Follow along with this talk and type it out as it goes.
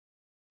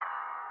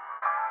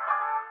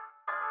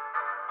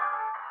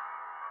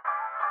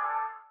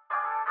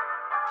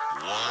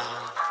One,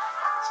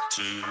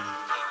 two,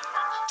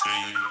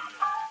 three,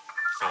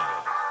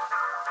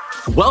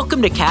 four.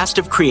 Welcome to Cast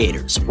of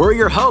Creators. We're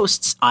your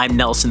hosts. I'm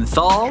Nelson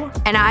Thal.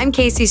 And I'm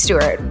Casey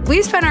Stewart.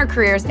 We've spent our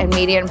careers in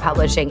media and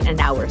publishing, and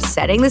now we're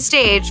setting the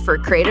stage for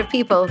creative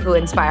people who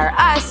inspire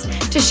us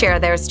to share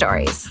their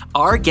stories.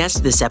 Our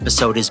guest this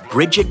episode is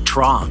Brigitte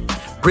Truong.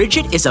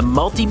 Brigitte is a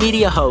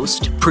multimedia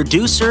host,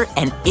 producer,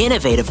 and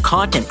innovative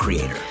content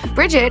creator.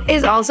 Brigitte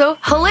is also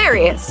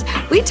hilarious.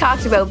 We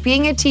talked about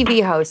being a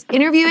TV host,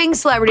 interviewing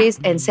celebrities,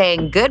 and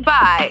saying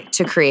goodbye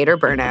to creator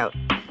burnout.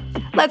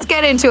 Let's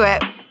get into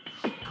it.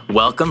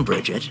 Welcome,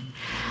 Brigitte.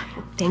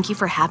 Thank you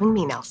for having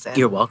me, Nelson.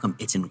 You're welcome.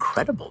 It's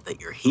incredible that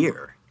you're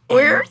here.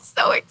 We're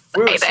so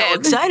excited. We're so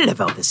excited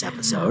about this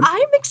episode.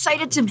 I'm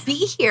excited to be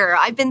here.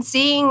 I've been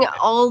seeing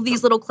all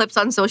these little clips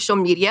on social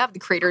media of the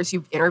creators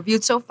you've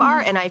interviewed so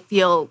far, and I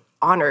feel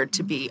honored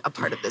to be a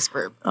part of this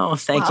group. Oh,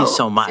 thank you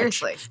so much.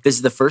 Seriously. This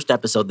is the first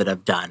episode that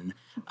I've done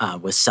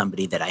with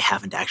somebody that I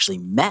haven't actually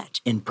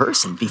met in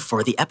person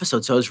before the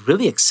episode. So I was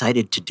really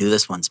excited to do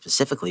this one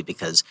specifically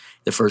because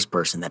the first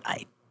person that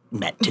I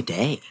met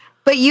today.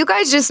 But you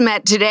guys just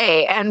met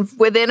today, and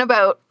within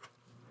about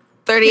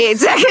 38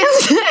 seconds,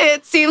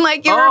 it seemed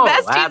like you were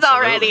besties absolutely.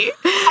 already.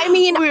 I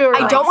mean,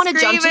 I don't want to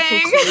jump to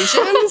screaming.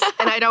 conclusions,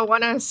 and I don't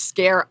want to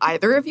scare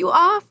either of you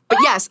off. But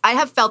yes, I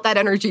have felt that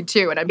energy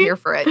too, and I'm here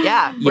for it.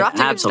 Yeah, we're off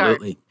to a good start.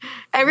 Absolutely.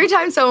 Every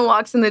time someone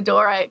walks in the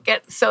door, I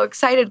get so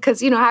excited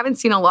because, I haven't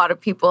seen a lot of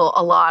people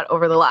a lot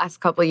over the last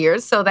couple of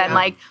years. So then,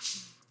 I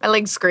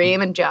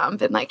scream and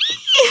jump and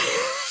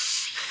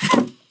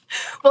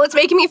Well, it's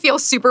making me feel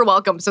super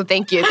welcome, so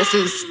thank you. This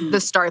is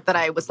the start that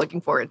I was looking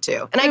forward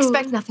to, and I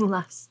expect nothing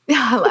less.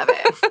 Yeah, I love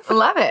it. I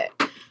love it.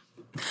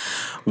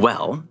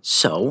 Well,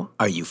 so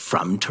are you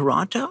from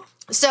Toronto?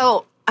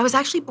 So I was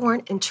actually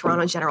born in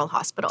Toronto General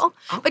Hospital,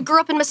 but grew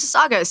up in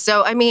Mississauga.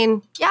 So,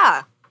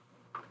 yeah.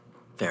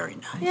 Very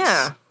nice.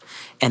 Yeah.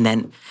 And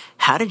then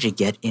how did you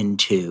get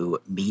into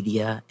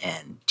media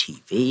and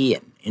TV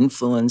and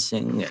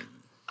influencing? And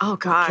Oh,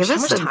 gosh. Give how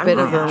us much a time bit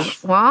do I of a...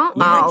 have? Well,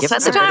 Yeah, I'll give set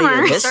us the a bit of your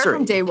timer. history. Start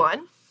from day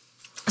one.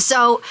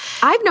 So,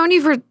 I've known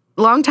you for a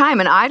long time,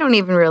 and I don't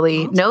even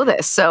really know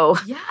this. So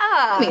yeah.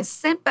 let me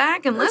sit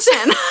back and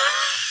listen.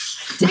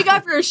 Take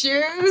off your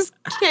shoes,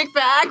 kick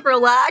back,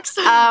 relax.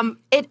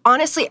 It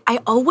honestly, I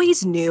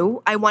always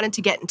knew I wanted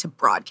to get into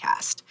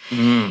broadcast.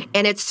 And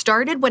it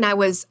started when I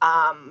was,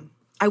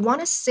 I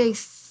want to say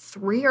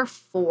 3 or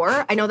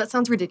 4. I know that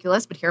sounds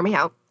ridiculous, but hear me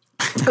out.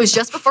 It was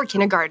just before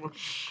kindergarten.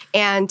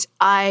 And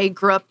I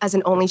grew up as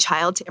an only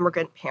child to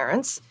immigrant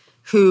parents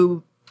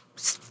who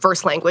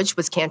first language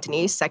was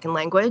Cantonese, second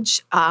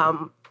language,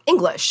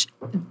 English.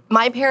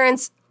 My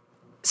parents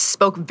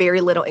spoke very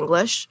little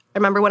English, I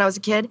remember when I was a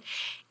kid.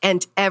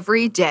 And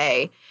every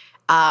day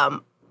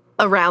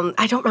around,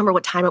 I don't remember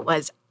what time it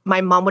was,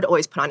 my mom would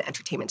always put on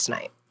Entertainment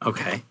Tonight.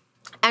 okay.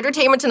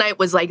 Entertainment Tonight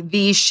was like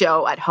the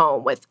show at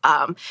home with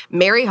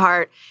Mary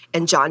Hart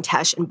and John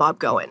Tesh and Bob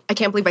Goen. I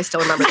can't believe I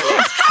still remember the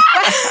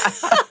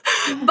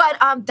names.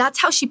 But that's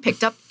how she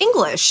picked up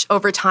English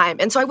over time.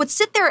 And so I would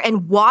sit there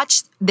and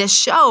watch this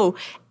show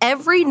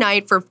every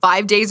night for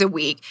 5 days a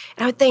week.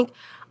 And I would think,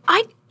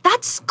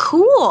 that's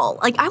cool.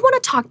 Like, I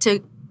want to talk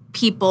to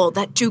people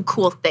that do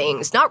cool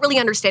things, not really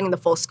understanding the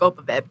full scope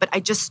of it, but I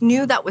just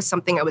knew that was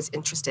something I was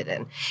interested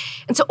in.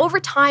 And so over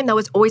time, that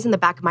was always in the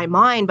back of my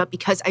mind, but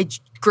because I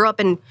grew up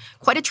in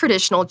quite a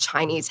traditional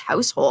Chinese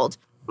household,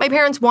 my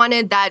parents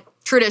wanted that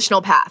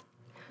traditional path.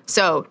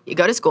 So you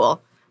go to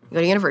school, you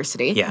go to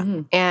university,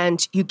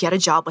 and you get a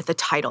job with a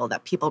title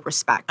that people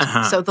respect.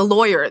 So the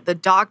lawyer, the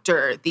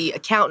doctor, the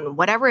accountant,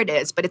 whatever it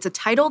is, but it's a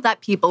title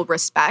that people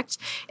respect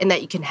and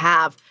that you can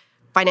have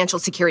financial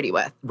security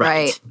with.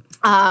 Right.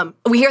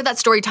 We hear that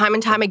story time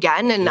and time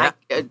again, and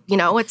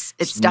it's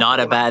It's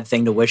not a bad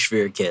thing to wish for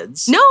your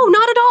kids. No,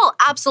 not at all.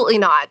 Absolutely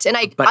not. And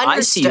But understood.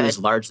 I see you as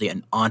largely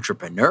an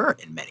entrepreneur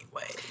in many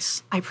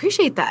ways. I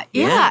appreciate that.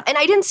 Yeah. Yeah. And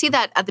I didn't see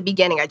that at the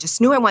beginning. I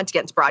just knew I wanted to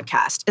get into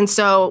broadcast. And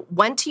so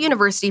went to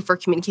university for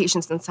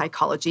communications and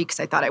psychology because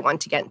I thought I wanted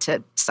to get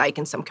into psych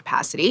in some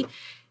capacity.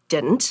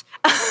 Didn't.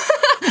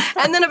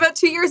 And then about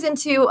 2 years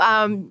into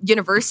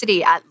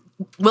university at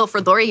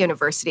Wilfrid Laurier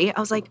University, I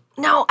was like,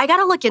 no, I got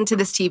to look into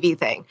this TV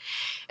thing.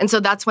 And so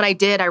that's when I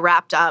did. I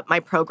wrapped up my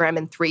program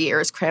in 3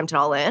 years, crammed it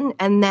all in.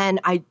 And then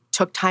I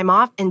took time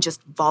off and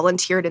just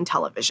volunteered in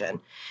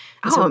television.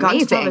 And so got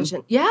into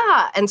television.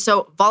 Yeah. And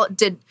so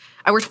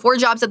I worked 4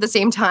 jobs at the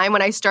same time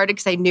when I started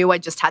because I knew I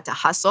just had to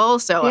hustle.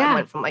 So I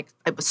went from I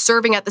was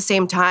serving at the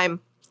same time.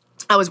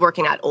 I was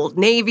working at Old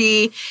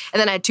Navy,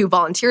 and then I had 2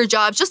 volunteer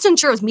jobs just to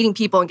ensure I was meeting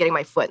people and getting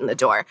my foot in the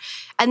door.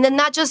 And then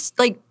that just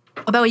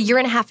about a year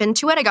and a half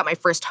into it, I got my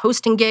first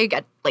hosting gig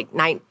at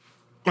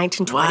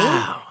 1920.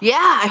 Wow. Yeah,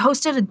 I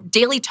hosted a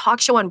daily talk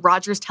show on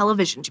Rogers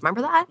Television. Do you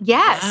remember that?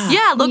 Yes.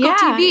 Yeah, local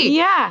TV.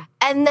 Yeah.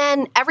 And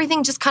then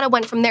everything just kind of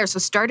went from there. So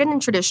started in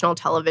traditional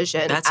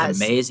television. That's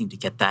amazing to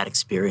get that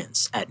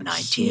experience at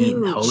 19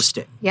 Huge.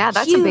 hosting. Yeah,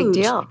 that's a big Huge.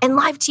 deal. And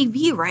live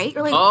TV, right?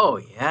 You're like,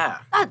 Oh, yeah.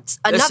 that's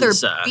This another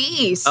is,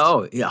 beast.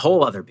 Oh, yeah, a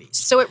whole other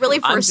beast. So it really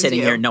forces I'm sitting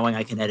you. here knowing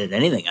I can edit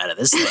anything out of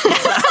this thing.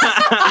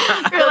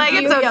 You're like,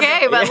 it's beauty of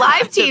okay, it. but Yeah,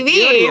 live it's the TV,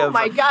 beauty oh of-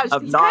 my gosh,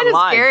 of it's kind of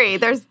non-live. scary.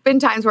 There's been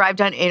times where I've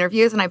done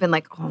interviews and I've been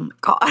like, oh my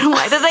God,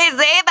 why did they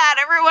say that?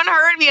 Everyone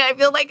heard me. I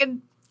feel like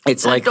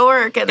It's a like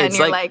dork. And then it's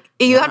you're like- like,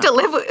 you have to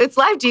live with, it's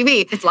live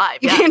TV. It's live,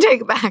 You yeah. can't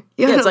take it back.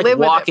 You have it's to like live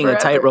walking with a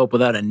it forever. tightrope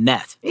without a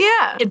net.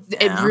 Yeah.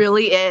 It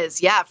really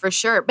is, yeah, for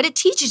sure. But it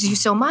teaches you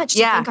so much to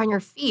Yeah. think on your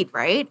feet,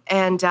 right?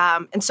 And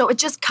so it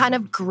just kind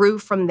of grew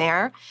from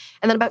there.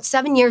 And then about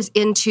 7 years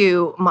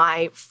into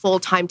my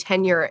full-time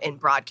tenure in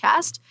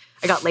broadcast,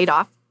 I got laid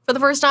off for the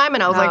first time,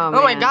 and I was like, Oh,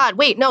 oh my man. God,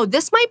 wait, no,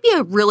 this might be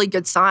a really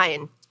good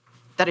sign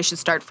that I should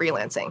start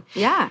freelancing.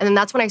 Yeah. And then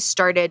that's when I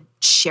started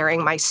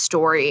sharing my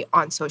story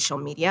on social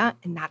media,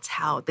 and that's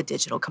how the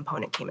digital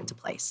component came into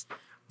place.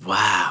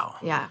 Wow.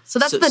 Yeah. So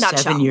that's the nutshell.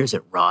 7 years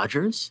at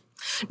Rogers?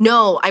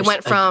 No, I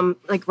went from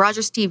like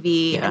Rogers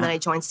TV, Yeah. and then I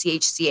joined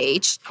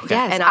CHCH. Okay.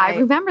 Yes, And I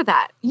remember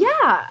that. Yeah,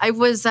 I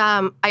was.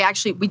 I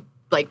actually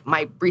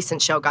my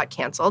recent show got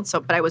canceled.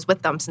 But I was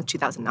with them since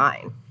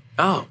 2009.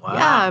 Oh, wow.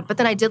 Yeah, but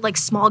then I did like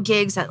small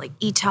gigs at like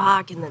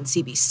eTalk and then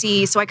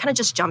CBC. So I kind of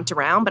just jumped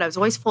around, but I was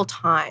always full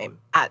time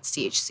at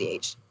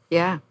CHCH.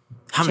 Yeah.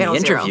 How Channel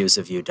many Zero. interviews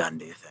have you done,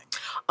 do you think?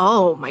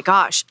 Oh my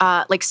gosh,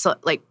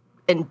 like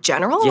in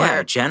general. Yeah,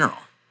 Or? general.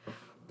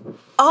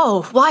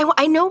 Oh, well,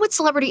 I know what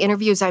celebrity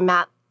interviews I'm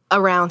at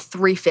around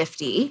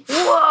 350.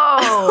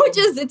 Whoa. Which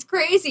is it's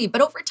crazy,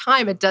 but over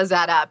time it does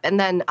add up. And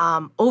then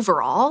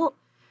overall,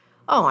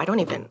 I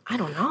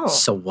don't know.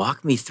 So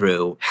walk me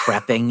through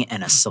prepping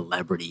and a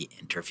celebrity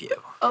interview.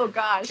 Oh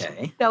gosh.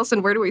 Okay.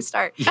 Nelson, where do we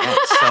start? Yeah,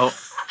 so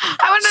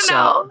I want to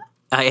know.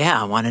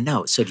 yeah, I want to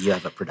know. So do you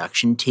have a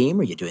production team?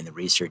 Are you doing the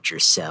research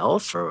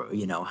yourself? Or,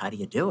 how do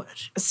you do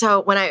it? So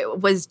when I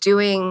was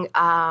doing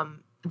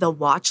the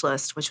Watch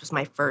List, which was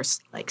my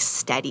first like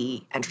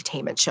steady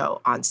entertainment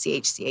show on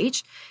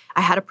CHCH, I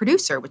had a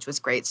producer, which was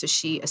great. So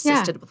she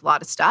assisted with a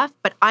lot of stuff.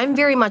 But I'm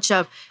very much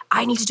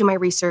I need to do my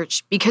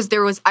research because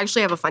I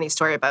have a funny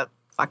story about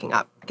fucking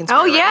up. I can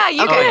Oh, spoil it, yeah, right?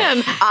 you Okay.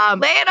 can.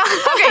 Lay it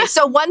on. Okay,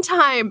 so one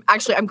time,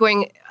 actually,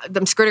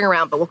 I'm skirting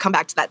around, but we'll come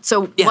back to that.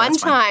 So Yeah, one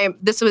that's fine. time,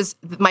 this was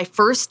my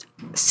first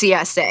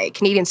CSA,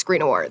 Canadian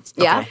Screen Awards.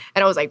 Yeah. Okay.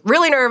 And I was like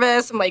really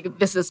nervous. I'm like,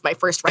 this is my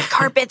first red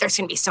carpet. There's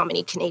going to be so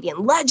many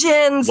Canadian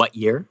legends. What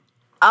year?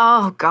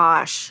 Oh,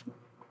 gosh.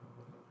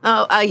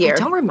 Oh, a year. I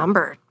don't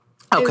remember.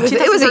 Okay.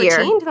 It was a year.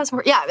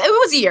 2014? Yeah, it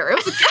was a year.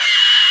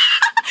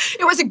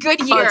 It was a good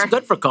year. Oh, it's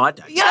good for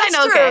context. Yeah, That's I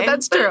know. true. Okay.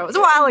 That's true. It was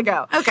a while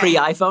ago.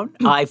 Pre-iPhone?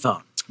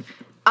 iPhone.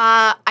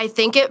 I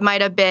think it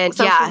might have been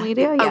Social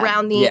media? Yeah.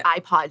 around the Yeah.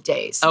 iPod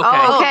days. Okay.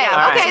 Oh, okay. All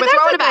right. Okay, We're that's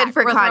throwing a it back. good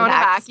for We're throwing it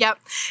back. context. Yep.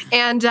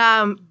 And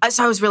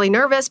so I was really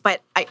nervous,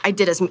 but I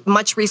did as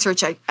much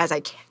research as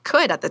I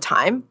could at the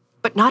time,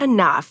 but not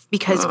enough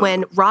because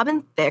when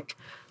Robin Thicke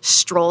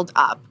strolled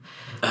up,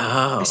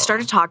 I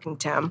started talking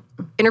to him.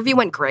 Interview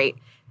went great.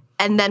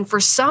 And then for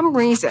some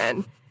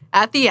reason,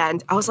 at the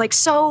end, I was like,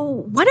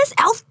 so when is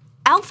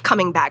Elf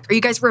coming back? Are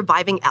you guys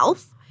reviving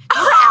Elf?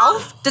 Remember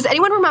Elf? Does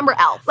anyone remember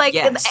Elf? Like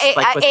Yes,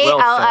 like with Will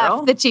Ferrell?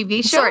 ALF, the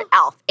TV show. Sorry,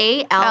 Elf.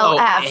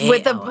 A-L-F. LF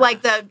with the ALF.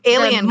 like the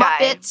alien the guy.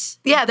 Muppet.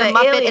 Yeah, the the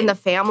Muppet alien. in the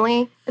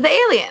family. The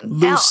alien.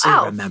 Loosely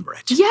Alf. remember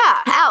it. Yeah.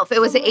 Alf. It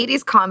was an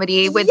 80s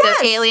comedy with Yes.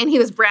 the alien. He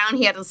was brown.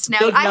 He had a snout.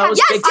 Big I had, nose,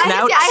 yes, big I,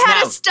 snout, I had a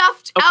snout.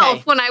 stuffed Okay.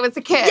 elf when I was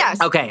a kid.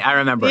 Yes. Okay, I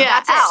remember. Yeah,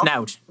 it. Elf.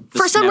 Snout. The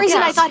For some snout.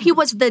 reason, I Yes. thought he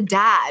was the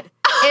dad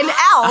in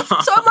Elf.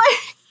 So I'm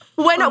like,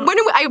 when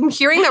I'm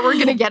hearing that we're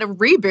going to get a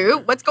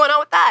reboot, what's going on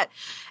with that?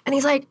 And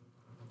he's like,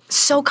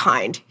 so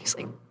kind. He's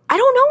like, I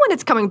don't know when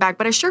it's coming back,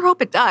 but I sure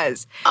hope it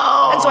does.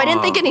 Oh. And so I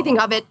didn't think anything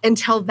of it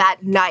until that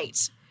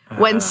night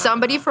when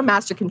somebody from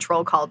Master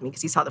Control called me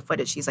because he saw the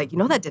footage. He's like,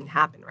 that didn't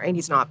happen, right?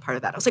 He's not part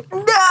of that. I was like,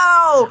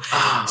 no.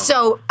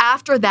 So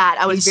after that,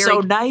 I was He's very,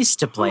 so nice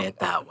to play it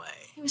that way.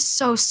 he was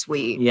so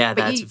sweet. Yeah,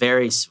 But that's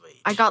very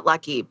sweet. I got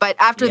lucky. But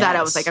after that,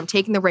 I was Yes. like, I'm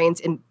taking the reins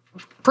in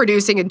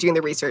producing and doing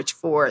the research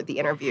for the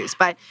interviews.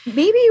 But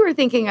Maybe you were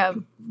thinking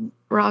of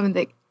Robin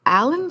Thicke.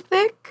 Alan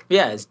Thicke?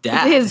 Yeah, his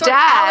dad. His Sorry,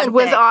 dad Alan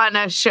was Thicke. on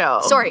a show.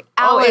 Sorry,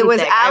 Oh, it Alan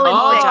was Thicke. I Alan Thicke.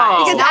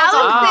 apologize. Because That was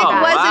Alan on Thicke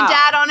my was bad. a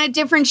dad on a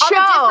different On show.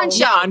 a different show.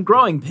 yeah, on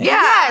Growing Pains.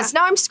 Yeah. Yes,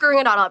 now I'm screwing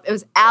it all up. It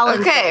was Alan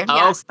Okay. Thicke.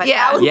 Yes, but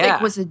Yeah. Alan Yeah.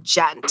 Thicke was a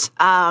gent.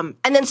 And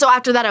then so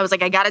after that, I was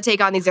like, I got to take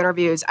on these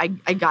interviews. I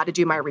got to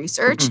do my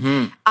research.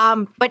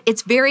 But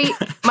it's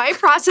my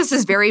process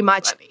is very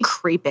much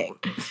creeping.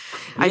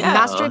 I've Yeah.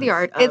 mastered the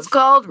art of It's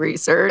called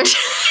research.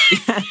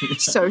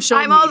 social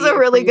I'm also media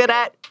really creeping. good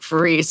at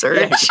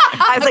research.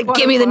 I was like,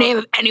 give me the name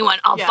of anyone.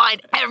 I'll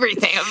find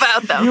everything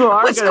about them. You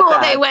are What good at school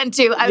that. they went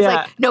to. I was Yeah.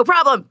 like, no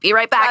problem. Be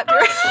right back.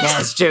 Yeah,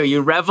 it's true.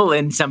 You revel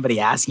in somebody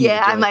asking Yeah, you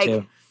to do I'm it, like,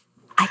 too.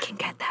 I can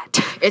get that.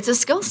 It's a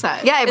skill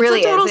set. Yeah, it It's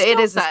really a total is. It skill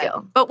is a set.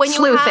 skill. But when you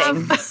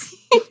Sleuthing.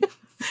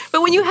 have,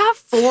 But when you have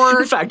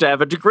 4 In fact, I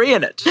have a degree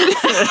in it.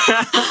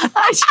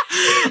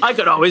 I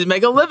could always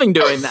make a living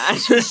doing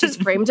that.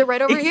 just framed it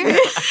right over here.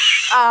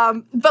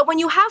 But when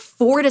you have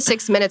 4 to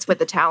 6 minutes with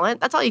the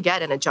talent, that's all you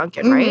get in a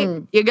junket,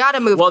 right? You got to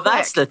move Well, quick.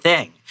 that's the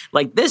thing.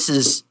 Like, this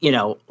is,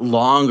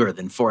 longer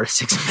than 4 to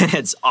 6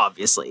 minutes,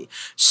 obviously.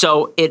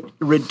 So it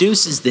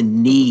reduces the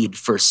need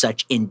for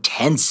such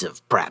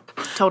intensive prep.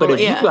 Totally, But if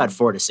yeah. you've got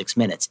 4 to 6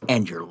 minutes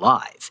and you're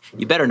live,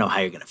 you better know how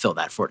you're going to fill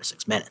that 4 to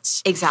 6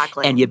 minutes.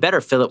 Exactly. And you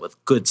better fill it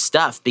with good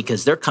stuff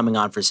because they're coming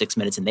on for 6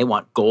 minutes and they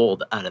want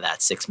gold out of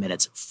that 6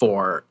 minutes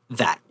for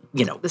that,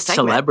 segment.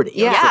 celebrity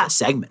Yeah. for the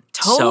segment.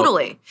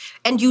 Totally.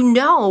 And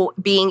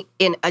being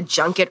in a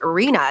junket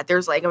arena,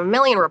 there's like a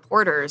million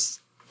reporters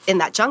in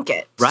that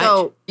junket. Right.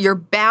 So you're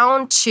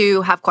bound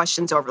to have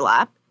questions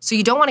overlap. So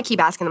you don't want to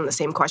keep asking them the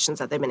same questions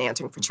that they've been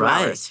answering for 2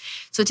 Right. hours.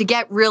 So to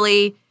get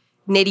really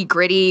nitty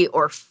gritty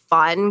or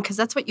fun, because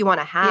that's what you want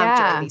to have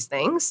during these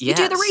things, you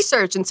do the Yes.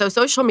 research. And so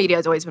social media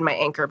has always been my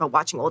anchor, but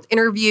watching old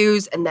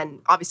interviews and then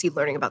obviously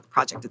learning about the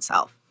project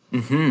itself.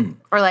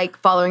 Or like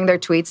following their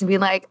tweets and being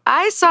like,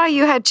 I saw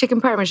you had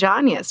chicken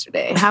parmesan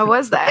yesterday. How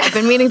was that? I've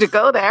been meaning to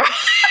go there.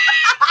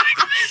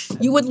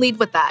 You would lead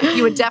with that.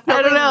 You would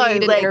definitely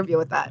lead an like- interview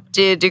with that.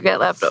 Did you get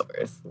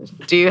leftovers?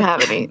 Do you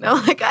have any? No,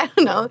 like, I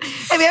don't know.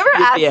 Have you ever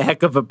You'd be a asked?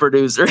 heck of a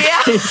producer.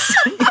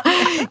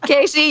 Yeah.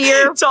 Casey,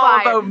 you're It's all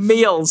fired. about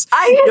meals.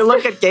 I You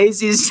look at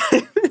Casey's.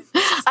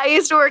 I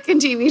used to work in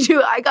TV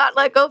too. I got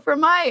let go from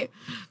my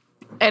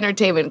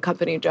entertainment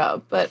company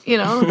job, but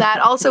that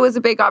also was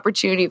a big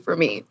opportunity for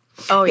me.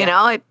 Oh,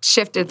 yeah. It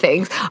shifted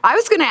things. I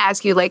was going to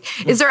ask you, like,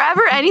 is there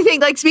ever anything,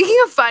 like, speaking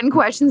of fun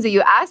questions that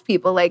you ask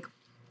people, like,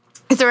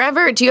 do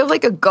you have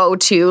like a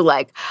go-to,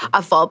 like a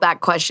fallback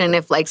question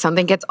if like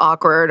something gets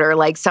awkward or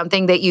like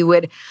something that you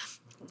would,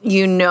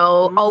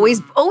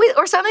 always,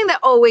 or something that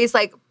always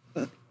like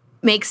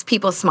makes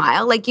people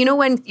smile? Like,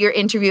 when you're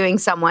interviewing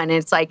someone,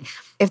 it's like,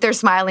 if they're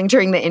smiling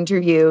during the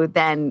interview,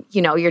 then,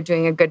 you're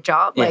doing a good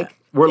job. Yeah, Like,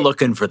 we're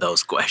looking for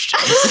those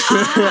questions. do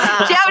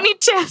you have any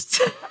tips?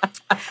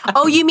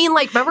 Oh, you mean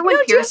like, remember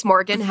when Piers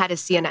Morgan had a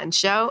CNN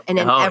show and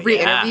in Oh, every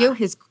yeah. interview,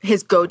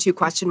 his go-to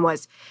question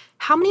was,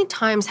 how many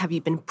times have you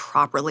been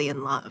properly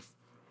in love?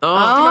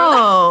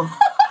 Oh.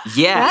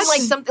 Yes.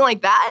 Like something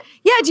like that?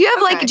 Yeah, do you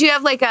have Okay.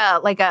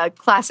 like a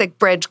classic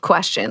bridge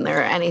question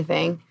or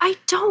anything? I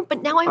don't,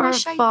 but now I Or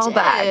wish a I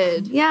fallback?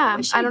 did. Yeah,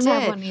 wish I don't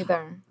have did. one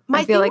either. My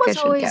I feel thing like I was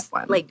should always, get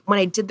one. like, when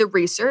I did the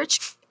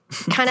research,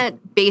 kind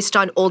of based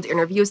on old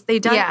interviews they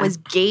done, Yeah. was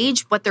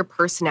gauge what their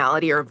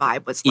personality or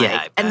vibe was like, Yeah,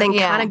 I and then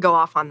bet. kind Yeah. of go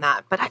off on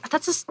that. But I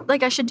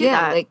should do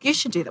Yeah, that. like- You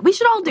should do that. We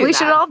should all do that. We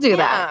should all do Yeah.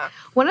 that.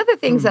 One of the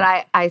things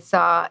that I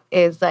saw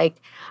is like,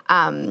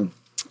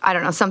 I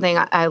don't know, something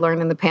I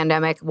learned in the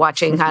pandemic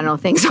watching, I don't know,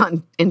 things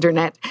on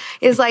internet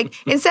is like,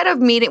 instead of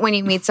when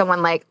you meet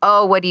someone like,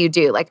 oh, what do you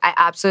do? Like, I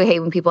absolutely hate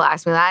when people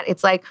ask me that.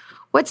 It's like,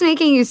 what's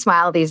making you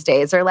smile these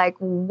days? Or like,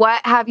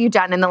 what have you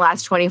done in the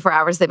last 24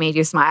 hours that made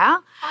you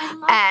smile?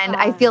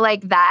 I feel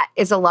like that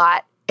is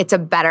it's a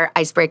better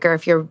icebreaker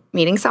if you're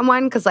meeting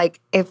someone. Cause like,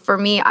 if for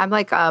me, I'm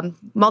like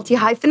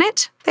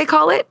multi-hyphenate, they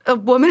call it, a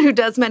woman who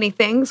does many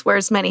things,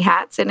 wears many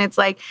hats. And it's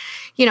like,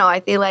 I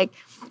feel like,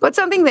 what's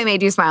something that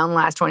made you smile in the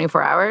last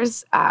 24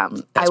 hours?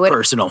 That's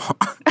personal.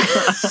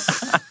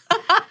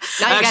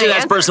 Actually,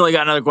 that's personally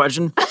got another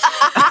question.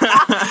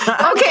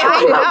 Okay,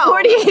 I know.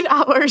 48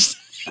 hours.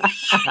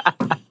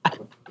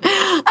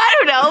 I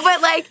don't know,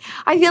 but like,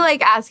 I feel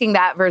like asking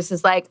that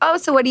versus like, oh,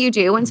 so what do you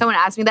do? When someone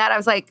asked me that, I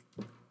was like,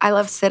 I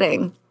love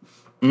sitting.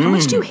 How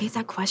much do you hate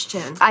that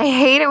question? I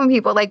hate it when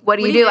people like, what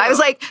do you do you do? do? I was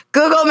like,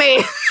 Google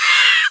me.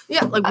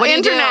 Yeah, like what do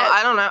you do? Internet.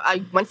 I don't know.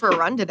 I went for a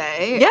run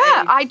today.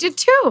 Yeah, I did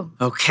too.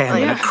 Okay, I'm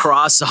going to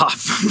cross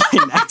off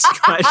my next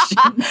question.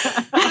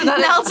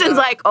 Nelson's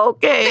like,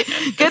 okay.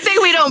 Good thing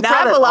we don't Now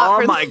prep that a lot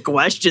all for my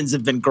questions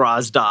have been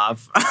crossed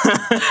off.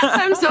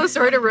 I'm so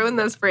sorry to ruin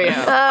this for you.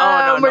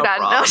 no we're done.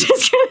 problem. No,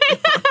 just kidding.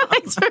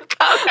 Thanks for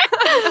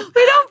coming.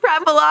 We don't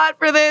prep a lot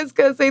for this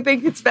because I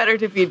think it's better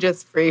to be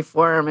just free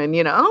form and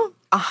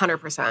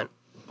 100%.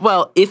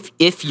 Well,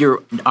 if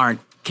you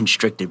aren't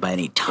constricted by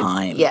any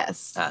time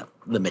Yes.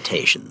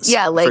 limitations,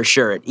 Yeah, like- for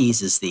sure it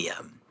eases the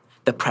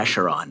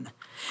pressure on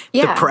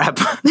Yeah. the prep.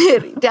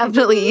 It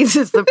definitely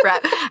eases the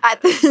prep.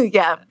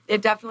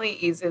 It definitely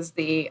eases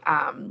the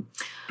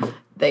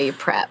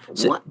prep.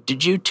 So,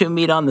 did you two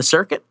meet on the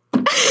circuit?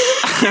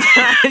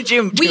 Did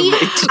you two meet?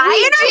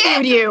 I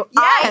interviewed you.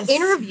 Yes. I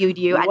interviewed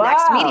you at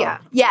Next Media.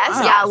 Yes,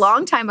 Wow. yeah, a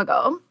long time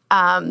ago.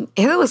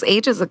 It was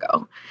ages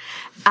ago.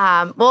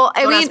 Well,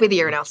 I Don't mean, ask me the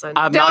year, Nelson.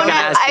 I'm not going to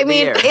ask you the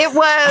year. it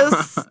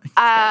was.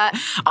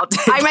 I'll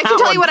take I can that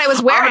tell you one. what I was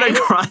I'm wearing. going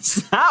to cross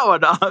that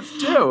one off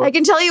too. I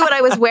can tell you what I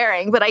was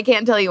wearing, but I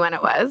can't tell you when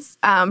it was.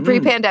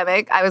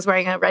 Pre-pandemic, I was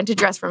wearing a rented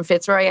dress from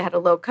Fitzroy. I had a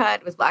low cut.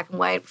 It was black and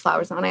white,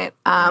 flowers on it.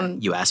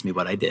 You asked me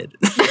what I did.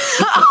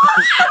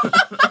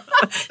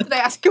 Did I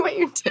ask you what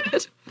you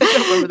did? I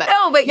don't remember that.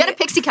 No, but you had a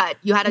pixie cut.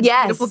 You had a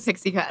Yes. beautiful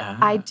pixie cut.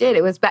 I did.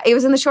 It was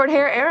in the short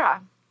hair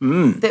era.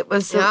 That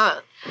was. Yeah.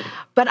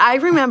 But I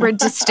remember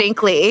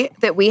distinctly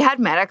that we had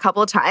met a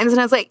couple of times, and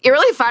I was like, "You're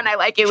really fun. I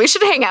like you. We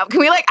should hang out. Can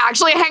we like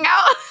actually hang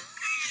out?"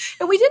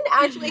 And we didn't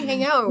actually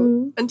hang out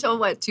until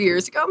what, 2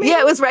 years ago? Maybe?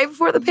 Yeah, it was right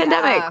before the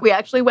pandemic. We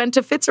actually went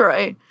to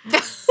Fitzroy.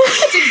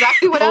 That's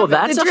exactly what Oh,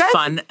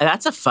 happened.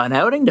 that's a fun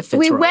outing to Fitzroy.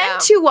 We went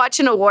to watch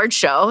an award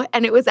show,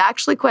 and it was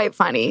actually quite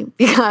funny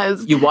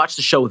because You watched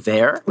the show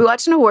there? we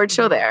watched an award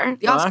show there,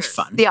 The Oh, Oscars. that's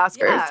fun. the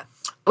Oscars. Yeah.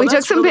 We Well, took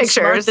that's some really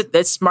smart pictures.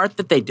 That's smart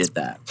that they did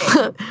that.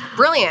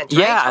 Brilliant.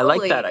 Yeah, right? I like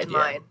Totally that in idea.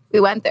 line. We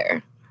went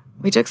there.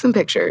 We took some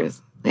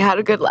pictures. We had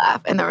a good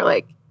laugh, and they were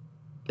like,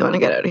 "You want to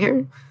get out of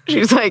here?" She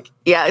was like,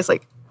 "Yeah." I was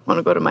like, "Want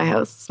to go to my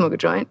house, smoke a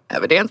joint,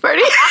 have a dance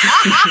party?"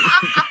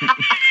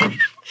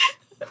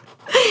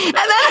 And then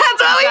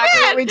that's what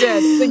Exactly what we we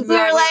did. did. We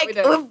were like,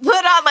 we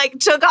put on like,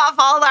 took off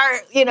all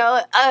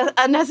our,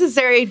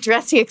 unnecessary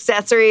dressy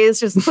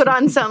accessories, just put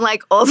on some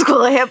like old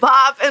school hip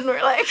hop, and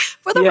we're like,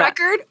 For the Yeah.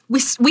 record,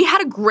 we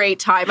had a great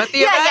time at the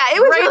event. yeah,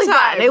 it was Great really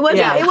time. fun. It wasn't,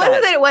 Yeah, it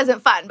wasn't that it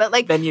wasn't fun, but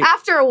like Then you-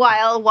 after a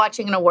while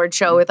watching an award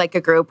show with like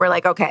a group, we're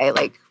like, okay,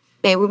 like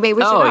maybe we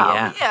should Oh, go.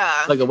 yeah. Yeah.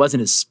 Like it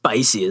wasn't as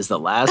spicy as the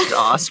last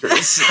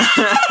Oscars.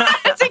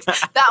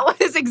 That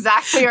was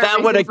exactly our that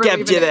reason would have for kept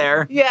leaving you it.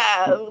 there.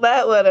 Yeah,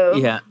 that would have.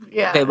 Yeah.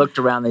 Yeah. They looked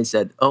around, they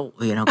said, "Oh,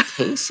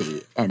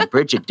 Casey and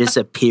Brigitte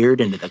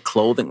disappeared into the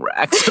clothing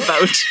racks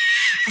about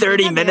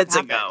 30 minutes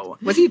ago."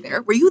 Was he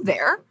there? Were you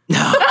there?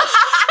 No.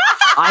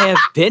 I have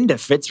been to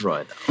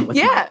Fitzroy, though,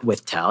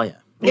 with Talia.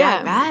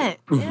 Yeah. I bet.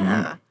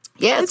 Yeah.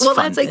 Yes, It's well,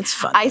 fun. that's like It's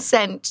fun. I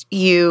sent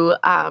you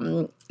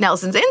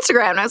Nelson's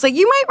Instagram, and I was like,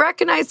 "You might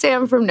recognize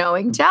Sam from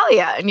knowing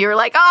Talia," and you were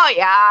like, "Oh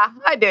yeah,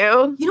 I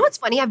do." You know what's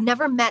funny? I've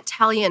never met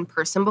Talia in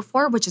person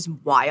before, which is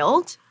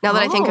wild. Now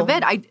that I think of Oh.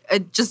 it,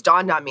 it just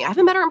dawned on me. I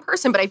haven't met her in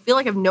person, but I feel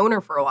like I've known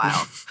her for a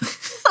while.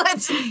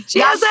 She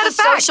has that the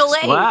effect. social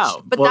age.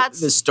 Wow. But well,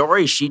 that's the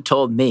story she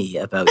told me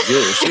about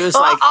you. She was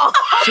like,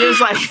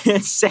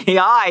 say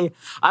hi.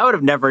 I would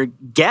have never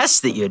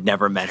guessed that you had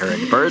never met her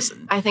in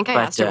person. I think I But,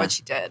 asked her what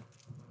she did.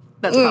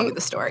 That's probably the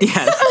story.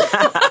 Yeah,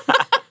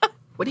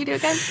 What do you do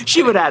again?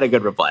 she would have had a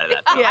good reply to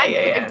that.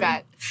 I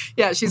bet.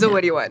 Yeah, she's a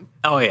witty one.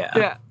 Oh, yeah.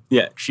 Yeah.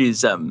 Yeah,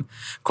 she's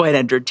quite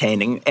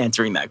entertaining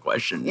answering that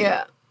question.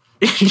 Yeah,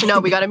 No,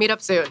 we got to meet up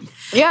soon.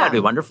 yeah. That'd be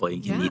wonderful. You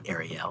can meet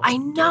Ariel. I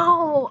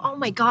know. Oh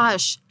my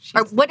gosh.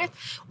 Or what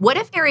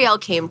if Ariel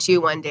came to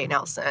you one day,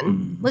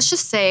 Nelson? Let's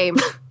just say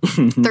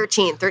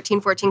 13, 14,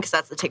 because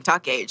that's the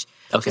TikTok age.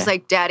 Okay. She's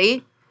like,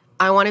 "Daddy,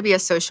 I want to be a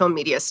social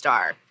media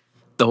star."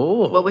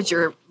 Oh. What would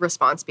your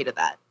response be to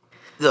that?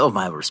 Oh,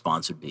 my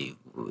response would be,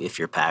 if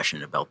you're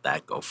passionate about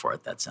that, go for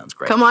it. That sounds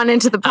great. Come on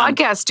into the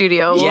podcast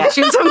studio. We'll yeah.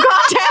 shoot some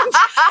content.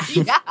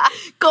 Yeah.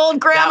 Gold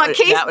grandma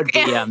case. That would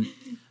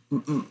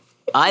be.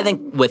 I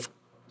think with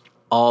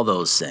all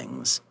those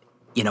things,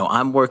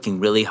 I'm working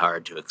really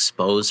hard to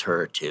expose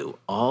her to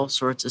all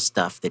sorts of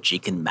stuff that she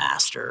can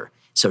master,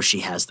 so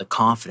she has the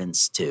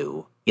confidence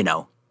to,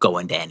 go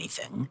into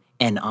anything,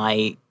 and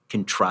I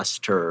can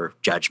trust her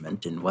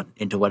judgment in what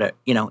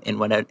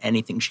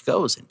anything she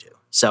goes into.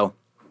 So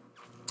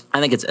I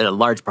think it's a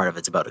large part of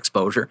it's about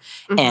exposure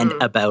and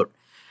about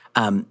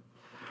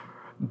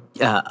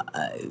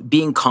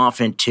being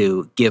confident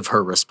to give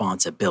her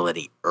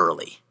responsibility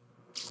early.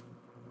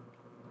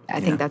 I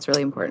think that's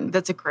really important.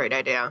 That's a great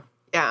idea.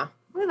 Yeah.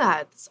 Look at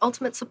that. It's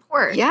ultimate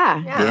support.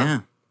 Yeah. Yeah.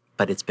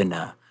 But it's been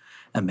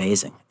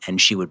amazing.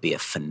 And she would be a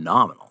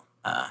phenomenal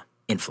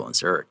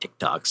influencer or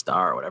TikTok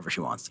star or whatever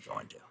she wants to go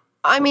into.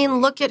 I mean,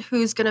 look at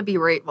who's going to be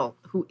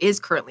who is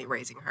currently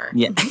raising her.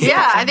 Yeah.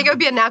 Yeah, I think it would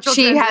be a natural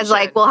She has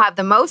transition. will have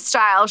the most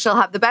style. She'll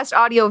have the best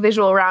audio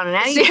visual around in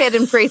any kid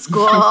in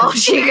preschool.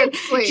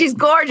 She's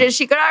gorgeous.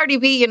 She could already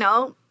be,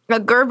 a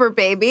Gerber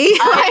baby.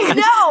 I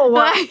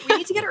know. We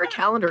need to get her a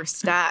calendar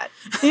stat.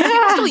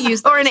 Yeah. Still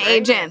use or an those, right?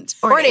 agent.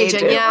 Or an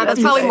agent, yeah,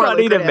 that's probably more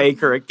funny to lucrative. make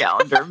her a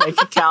calendar.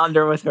 Make a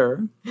calendar with her.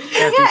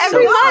 Yeah,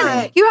 every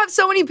month. You have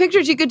so many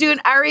pictures. You could do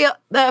an Ariel,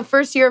 the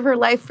first year of her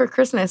life for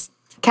Christmas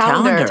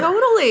calendar. Calendar.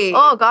 Totally.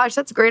 Oh gosh,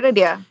 that's a great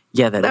idea.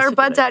 Yeah, that is Our a good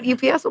buds at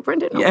idea. UPS will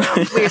print it. No Yeah.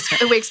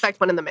 problem. We expect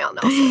one in the mail,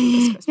 Nelson.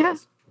 This Christmas.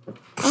 Yes.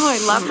 Oh,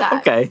 I love that.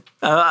 Okay.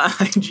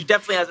 She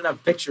definitely has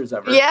enough pictures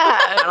of her. Yeah.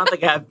 I don't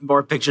think I have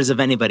more pictures of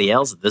anybody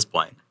else at this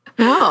point.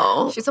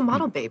 No. She's a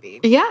model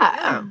baby.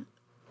 Yeah.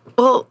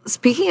 Well,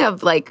 speaking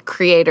of like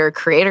creator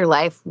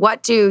life,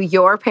 what do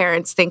your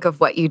parents think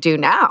of what you do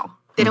now?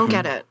 They don't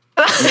get it.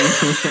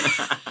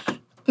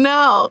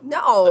 No.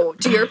 No.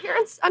 Do your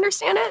parents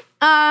understand it?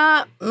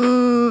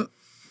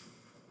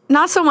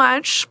 Not so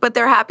much, but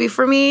they're happy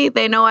for me.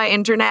 They know I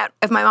internet.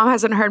 If my mom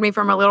hasn't heard me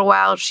from a little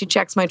while, she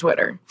checks my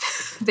Twitter.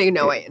 They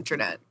know I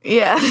internet.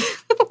 Yeah.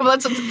 Well,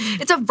 it's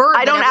a verb.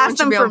 I that don't everyone ask should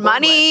them be for on board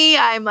money.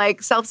 I'm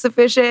like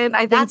self-sufficient. I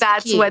think That's the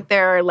that's key. what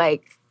they're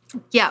like.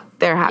 with. Yeah.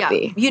 They're Yeah.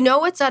 happy. You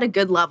know it's at a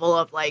good level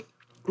of like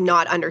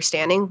not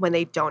understanding when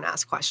they don't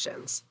ask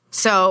questions.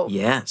 So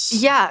Yes.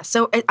 yeah,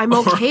 so I'm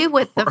okay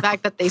with the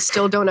fact that they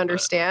still don't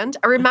understand.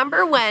 I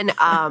remember when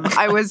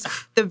I was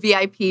the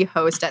VIP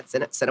host at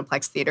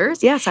Cineplex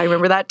Theaters. Yes, I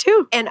remember that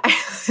too. And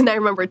I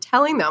remember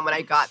telling them when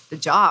I got the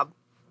job.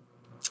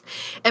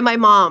 And my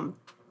mom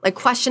like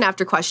question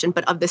after question,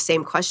 but of the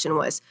same question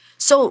was,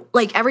 so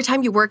like every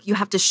time you work, you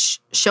have to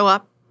show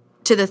up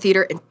to the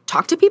theater and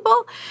talk to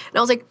people? And I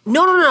was like,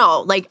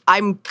 no. Like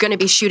I'm going to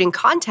be shooting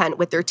content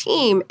with their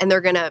team and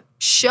they're going to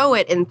show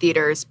it in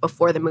theaters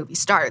before the movie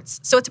starts.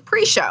 So it's a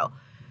pre-show.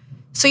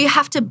 So you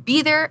have to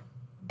be there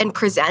and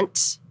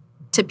present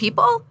to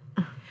people.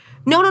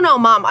 No,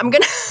 Mom, I'm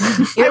going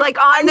to... You're like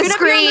on the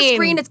screen. Be on the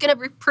screen. It's going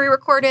to be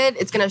pre-recorded.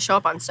 It's going to show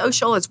up on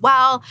social as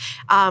well.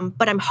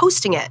 But I'm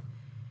hosting it.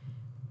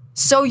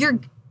 So you're...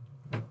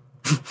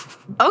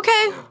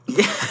 Okay.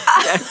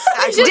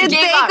 Did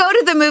they go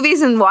to the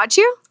movies and watch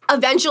you?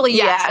 Eventually,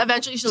 yes. Yeah.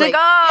 Eventually, she's like,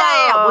 like,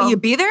 oh. yeah. Will you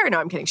be there? No,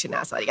 I'm kidding. She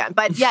didn't ask that again.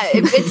 But yeah,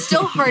 it's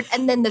still hard.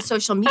 And then the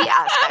social media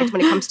aspect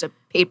when it comes to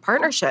paid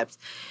partnerships.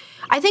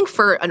 I think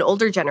for an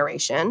older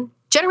generation,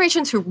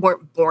 generations who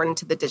weren't born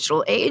into the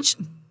digital age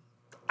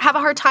have a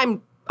hard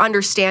time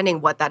understanding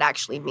what that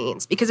actually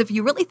means. Because if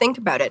you really think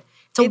about it,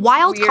 it's a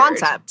wild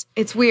concept.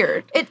 It's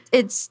weird.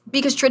 It's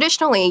because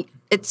traditionally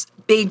it's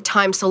big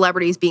time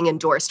celebrities being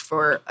endorsed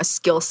for a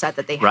skill set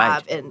that they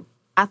have in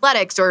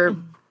athletics or,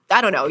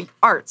 I don't know,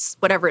 arts,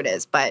 whatever it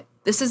is. But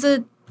this is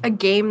a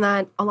game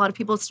that a lot of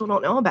people still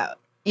don't know about.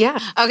 Yeah.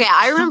 Okay,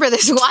 I remember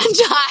this one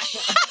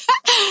time.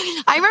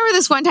 I remember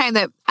this one time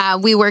that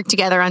we worked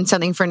together on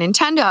something for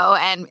Nintendo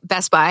and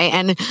Best Buy.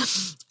 And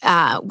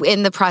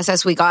in the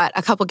process, we got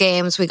a couple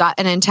games, we got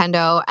a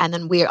Nintendo, and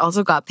then we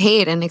also got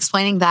paid. And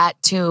explaining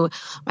that to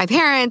my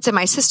parents and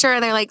my sister,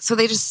 and they're like, so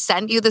they just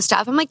send you the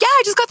stuff? I'm like, yeah,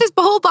 I just got this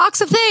whole box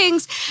of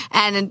things.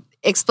 And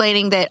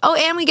explaining that,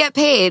 and we get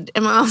paid.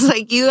 And I was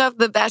like, you have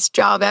the best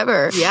job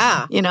ever.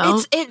 Yeah. You know?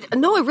 It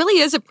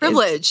really is a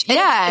privilege. Yeah.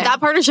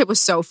 That partnership was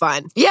so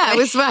fun. Yeah, it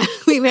was fun.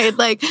 We made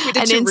like an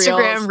Instagram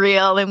reels.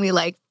 reel and we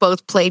like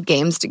both played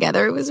games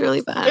together. It was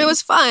really fun. It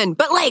was fun.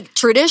 But like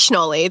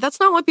traditionally, that's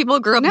not what people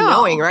grew up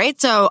knowing, right?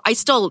 So I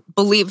still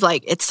believe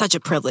like it's such a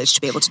privilege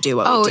to be able to do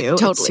what we do.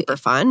 Totally. It's super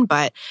fun.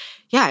 But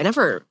yeah, I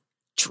never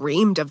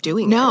dreamed of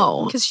doing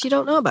it. Because you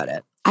don't know about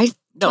it.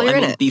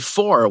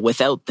 Before,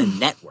 without the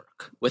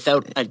network,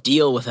 without a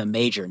deal with a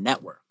major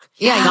network.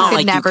 Yeah, it's you not could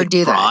like never you could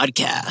do that.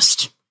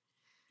 broadcast.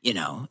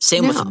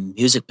 Same with the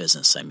music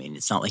business. I mean,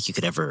 it's not like you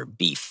could ever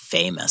be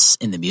famous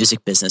in the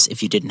music business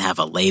if you didn't have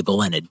a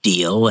label and a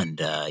deal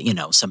and,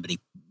 somebody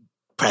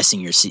pressing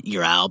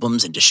your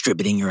albums and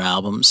distributing your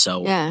albums.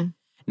 So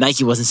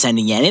Nike wasn't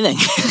sending you anything.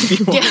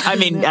 I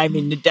mean,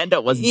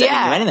 Nintendo wasn't sending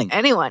you anything.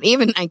 Anyone,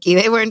 even Nike,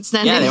 they weren't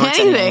sending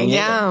anything.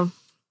 Yeah.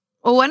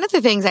 Well, one of the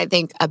things I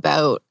think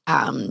about,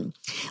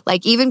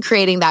 like even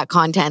creating that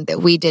content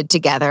that we did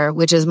together,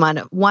 which is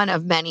one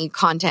of many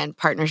content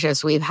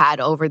partnerships we've had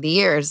over the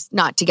years,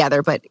 not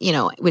together, but,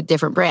 with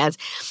different brands,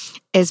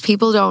 is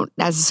people don't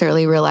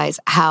necessarily realize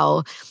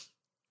how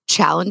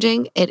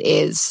challenging it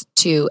is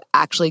to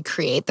actually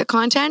create the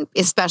content,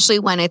 especially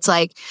when it's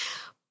like,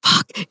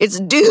 fuck, it's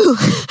due.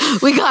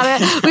 We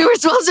were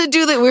supposed to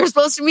do that. We were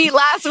supposed to meet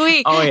last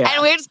week. Oh, yeah.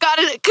 And we just got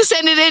to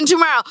send it in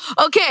tomorrow.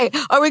 Okay.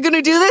 Are we going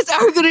to do this?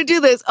 Are we going to do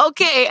this?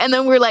 Okay. And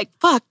then we're like,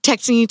 fuck,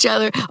 texting each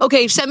other.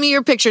 Okay. Send me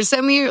your pictures.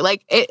 Send me your,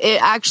 like, it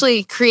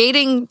actually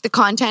creating the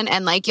content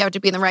and like, you have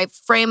to be in the right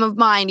frame of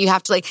mind. You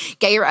have to like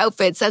get your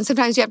outfits. And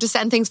sometimes you have to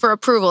send things for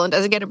approval and it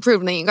doesn't get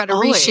approved. And then you got to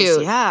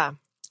reshoot. Yeah.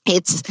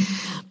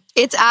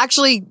 It's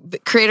actually,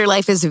 creator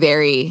life is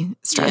very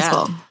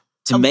stressful. Yeah.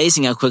 It's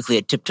amazing how quickly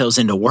it tiptoes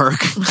into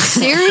work.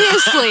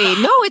 Seriously.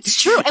 No,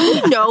 it's true.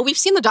 And we've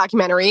seen the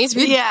documentaries.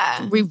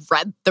 We've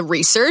read the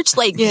research.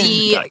 Like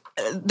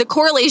the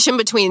correlation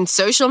between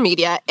social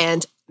media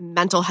and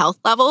mental health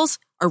levels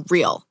are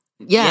real.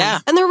 Yeah.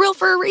 And they're real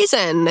for a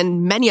reason.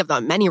 And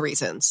many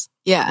reasons.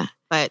 Yeah.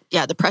 But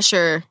yeah, the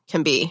pressure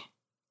can be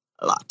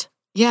a lot.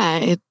 Yeah,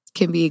 it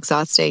can be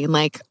exhausting.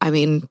 Like,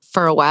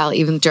 for a while,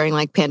 even during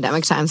like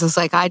pandemic times, it's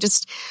like I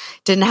just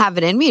didn't have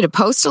it in me to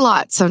post a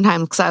lot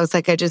sometimes because I was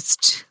like, I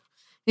just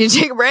need to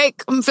take a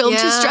break. I'm feeling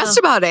too stressed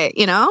about it,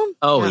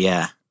 Oh,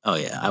 yeah.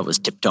 I was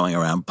tiptoeing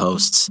around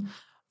posts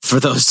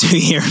for those 2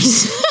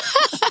 years.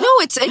 No,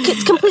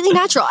 it's completely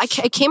natural. I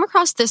came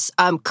across this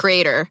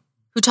creator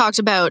who talked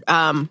about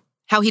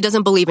how he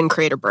doesn't believe in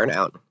creator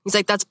burnout. He's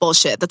like, that's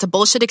bullshit. That's a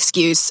bullshit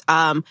excuse.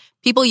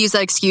 People use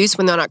that excuse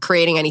when they're not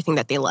creating anything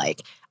that they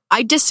like.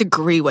 I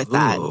disagree with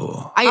that.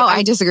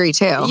 I disagree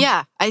too.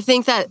 Yeah. I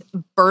think that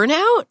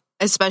burnout,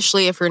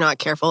 especially if you're not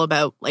careful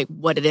about like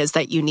what it is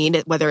that you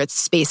need, whether it's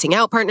spacing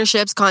out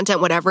partnerships, content,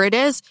 whatever it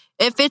is,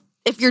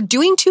 if you're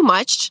doing too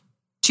much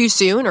too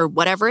soon or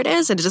whatever it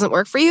is and it doesn't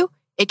work for you,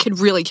 it could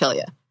really kill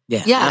you.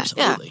 Yeah,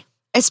 absolutely. Yeah.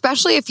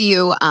 Especially if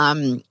you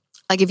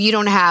if you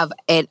don't have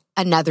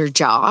another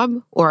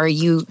job or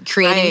you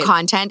creating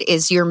content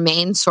is your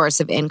main source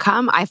of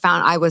income. I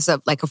found I was a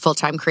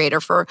full-time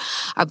creator for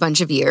a bunch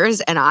of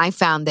years. And I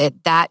found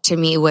that to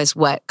me was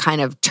what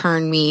kind of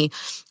turned me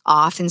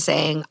off and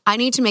saying, I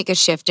need to make a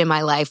shift in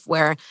my life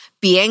where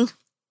being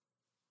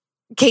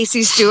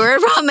Casey Stewart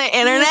on the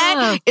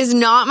internet is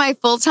not my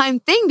full-time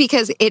thing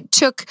because it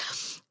took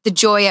the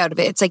joy out of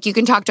it. It's like you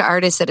can talk to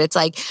artists that it's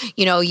like,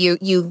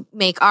 you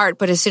make art,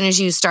 but as soon as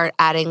you start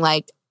adding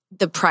like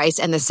the price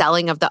and the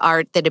selling of the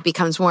art that it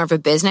becomes more of a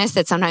business,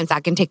 that sometimes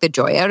that can take the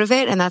joy out of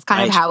it. And that's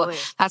kind of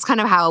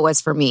how it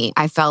was for me.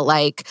 I felt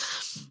like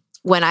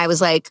when I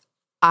was like,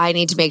 I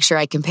need to make sure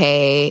I can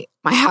pay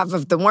my half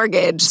of the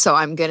mortgage, so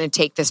I'm going to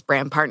take this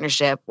brand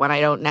partnership when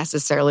I don't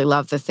necessarily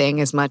love the thing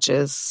as much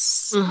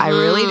as I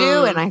really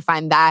do. And I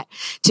find that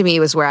to me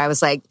was where I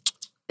was like,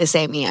 this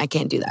ain't me. I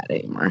can't do that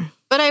anymore.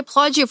 But I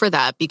applaud you for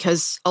that,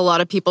 because a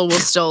lot of people will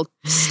still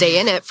stay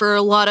in it for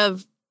a lot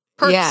of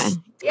perks. Yeah.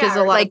 Because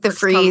Yeah, like the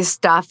free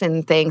stuff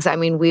and things. I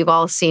mean, we've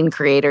all seen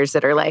creators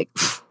that are like,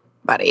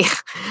 buddy,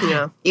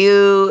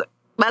 you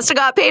must have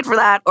got paid for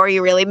that, or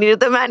you really needed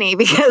the money,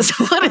 because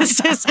what is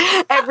this?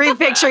 Every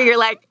picture you're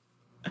like,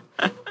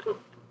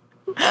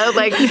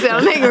 like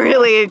sounding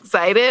really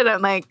excited.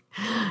 I'm like,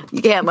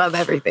 you can't love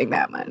everything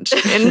that much.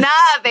 And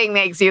nothing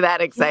makes you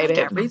that excited.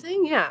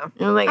 Everything? Yeah.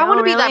 I'm like, I want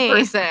to be really? that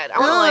person. I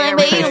want to like I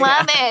bet everything. you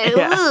love it.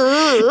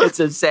 Yeah. Ooh. It's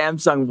a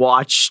Samsung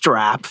watch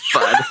strap,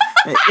 bud.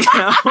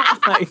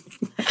 Like,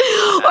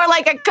 Or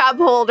like a cup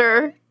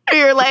holder.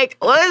 You're like,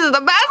 well, this is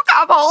the best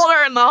cup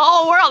holder in the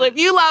whole world. If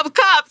you love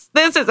cups,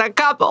 this is a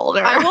cup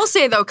holder. I will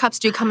say, though, cups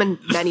do come in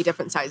many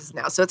different sizes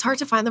now, so it's hard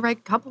to find the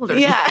right cup holder.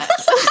 Yeah.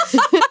 Just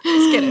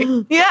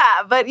kidding.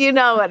 Yeah, but you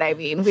know what I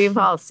mean. We've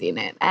all seen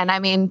it. And I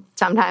mean,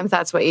 sometimes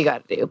that's what you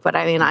got to do. But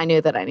I mean, I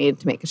knew that I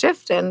needed to make a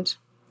shift, and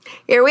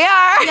here we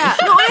are. Yeah.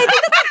 No, and I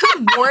think it's a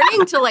good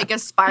warning to like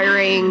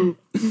aspiring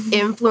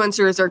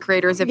influencers or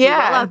creators, if you will,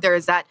 out there,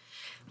 is that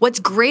what's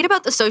great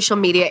about the social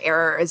media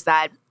era is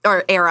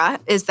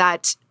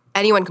that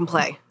anyone can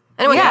play.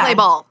 Anyone can play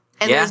ball.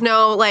 And there's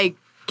no like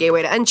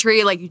gateway to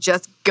entry. Like you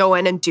just go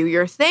in and do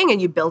your thing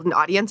and you build an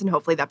audience and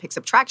hopefully that picks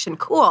up traction.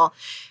 Cool.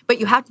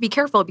 But you have to be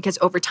careful, because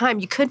over time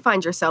you could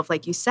find yourself,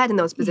 like you said, in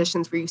those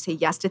positions where you say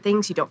yes to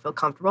things you don't feel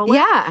comfortable with.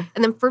 Yeah.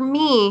 And then for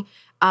me,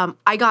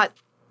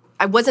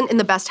 I wasn't in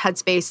the best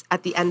headspace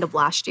at the end of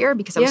last year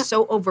because I was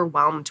so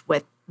overwhelmed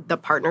with the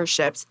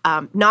partnerships,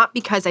 not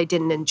because I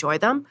didn't enjoy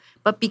them,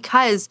 but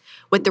because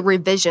with the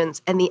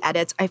revisions and the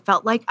edits, I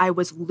felt like I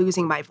was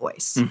losing my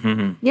voice.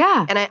 mm-hmm.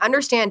 Yeah. And I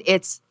understand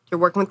you're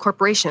working with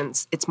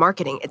corporations, it's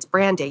marketing, it's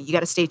branding. You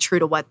got to stay true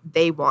to what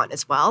they want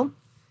as well.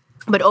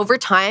 But over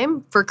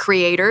time, for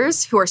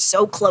creators who are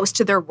so close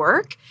to their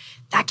work,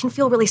 that can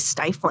feel really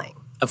stifling.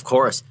 Of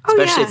course,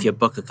 especially if you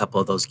book a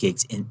couple of those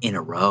gigs in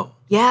a row.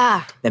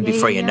 Yeah. Then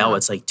before you know,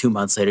 it's like 2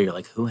 months later, you're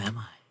like, who am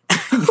I?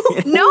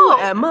 No,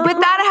 Emma? but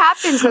that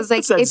happens because, like,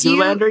 Is that if you,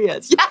 Zoolander?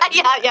 Yes.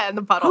 Yeah, in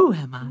the puddle. Who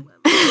am I?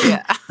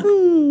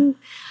 Yeah.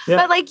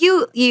 but like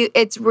you,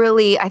 it's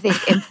really, I think,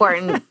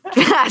 important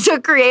as a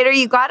creator.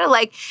 You gotta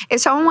like,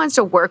 if someone wants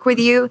to work with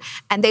you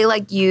and they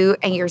like you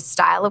and your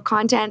style of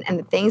content and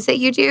the things that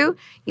you do,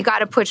 you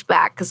gotta push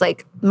back, because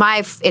like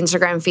my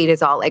Instagram feed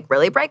is all like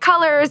really bright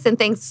colors and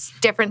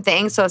different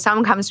things. So if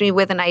someone comes to me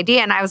with an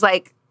idea and I was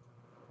like,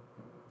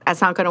 that's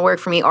not going to work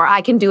for me, or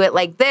I can do it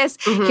like this.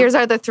 Here's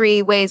are the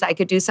 3 ways I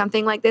could do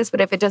something like this.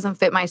 But if it doesn't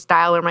fit my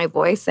style or my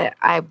voice,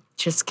 I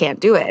just can't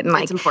do it. And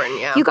like, It's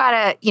important, yeah. you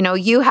gotta,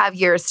 you have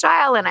your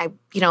style, and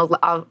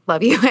I'll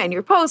love you and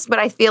your posts, but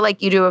I feel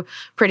like you do a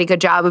pretty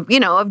good job of,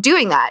 of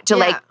doing that to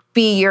like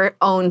be your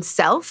own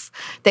self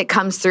that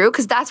comes through,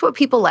 because that's what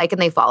people like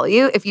and they follow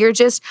you. If you're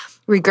just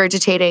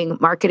regurgitating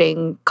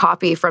marketing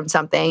copy from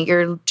something,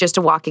 you're just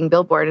a walking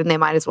billboard, and they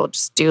might as well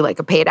just do like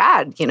a paid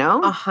ad,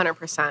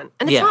 100%.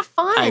 And it's not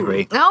fun. I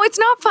agree. No, it's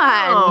not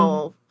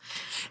fun.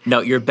 No,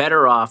 you're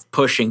better off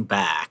pushing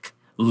back,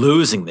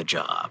 losing the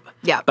job,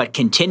 but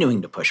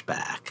continuing to push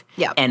back.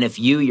 Yeah. And if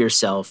you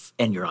yourself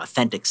and your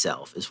authentic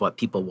self is what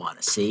people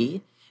want to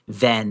see,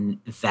 then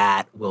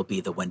that will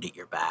be the wind at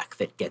your back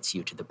that gets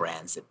you to the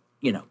brands that,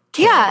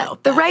 care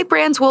about the that. right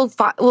brands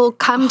will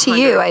come to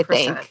you, I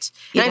think. 100%.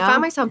 And I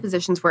found myself in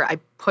positions where I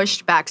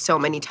pushed back so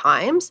many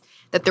times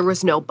that there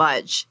was no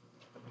budge.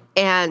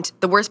 And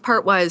the worst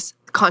part was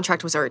the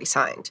contract was already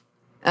signed.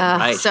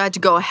 Right. So I had to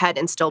go ahead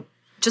and still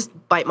just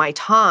bite my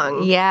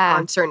tongue Yeah.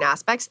 on certain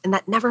aspects. And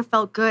that never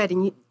felt good.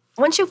 And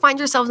once you find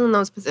yourselves in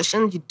those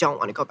positions, you don't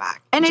want to go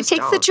back. And You it just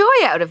takes the don't.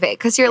 joy out of it,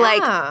 because you're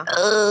like,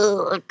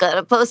 oh, I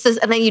gotta post this.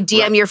 And then you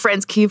DM your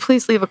friends, can you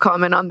please leave a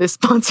comment on this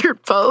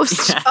sponsored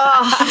post?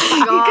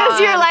 Oh, God.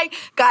 Because you're like,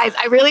 guys,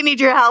 I really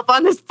need your help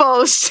on this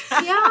post. Yeah.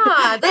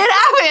 It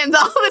happens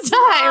all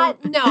the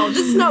time. No,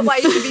 this is not why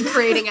you should be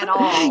creating at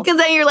all. Because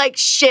then you're like,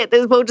 shit,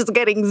 this post is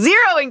getting 0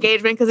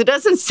 engagement because it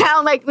doesn't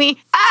sound like me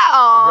at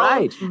all.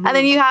 Right. And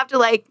then you have to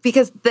like,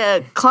 because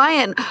the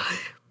client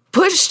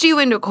pushed you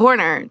into a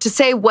corner to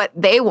say what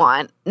they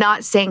want,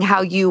 not saying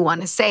how you want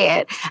to say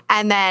it.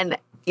 And then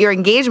your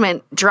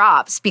engagement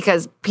drops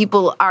because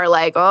people are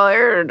like,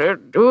 oh,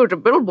 do the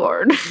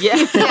billboard. Yeah.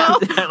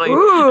 Exactly.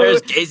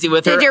 There's Casey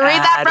with her Did you read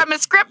that ad. from a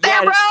script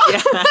there, bro? Yeah.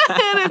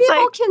 And it's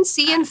People like, can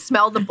see and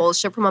smell the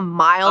bullshit from a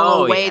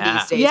mile away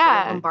these days. Yeah.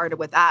 When they're bombarded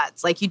with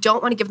ads. Like, you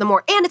don't want to give them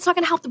more. And it's not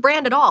going to help the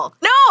brand at all.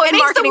 no, it And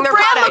makes the marketing their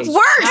brand product. look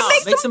worse. No,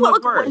 it makes them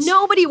look worse.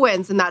 Nobody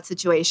wins in that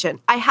situation.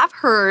 I have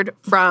heard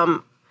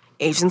from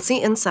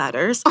agency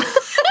insiders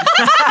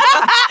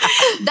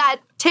that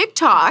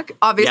TikTok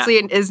obviously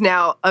is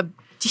now a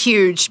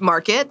huge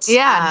market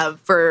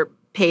for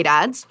paid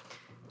ads.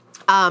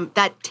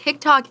 that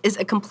TikTok is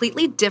a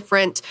completely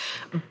different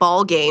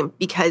ball game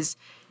because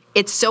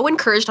it's so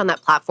encouraged on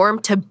that platform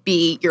to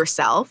be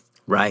yourself,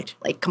 Right.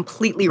 like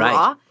completely Right.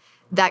 raw,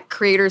 that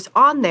creators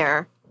on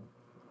there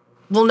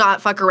will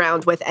not fuck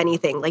around with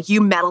anything. Like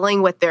you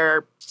meddling with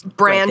their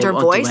brand Right, they or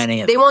won't do voice,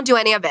 any of they it. won't do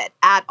any of it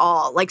at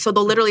all. Like, so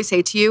they'll literally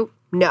say to you,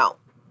 no,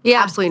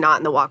 Yeah. absolutely not,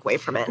 and they'll walk away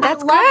from it. And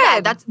That's I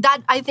love good.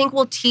 That I think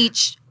will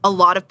teach a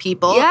lot of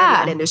people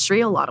Yeah. in that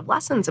industry a lot of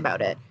lessons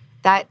about it.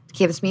 That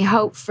gives me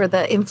hope for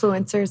the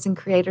influencers and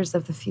creators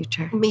of the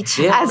future. Me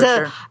too. Yeah. As for a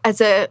sure.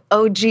 as a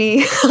OG,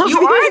 you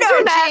are an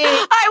OG.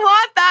 I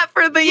want that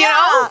for the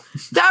Yeah.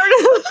 that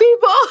for the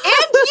people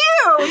And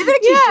you. You're going to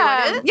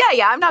keep doing it.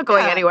 Yeah. I'm not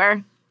going Yeah.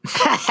 anywhere.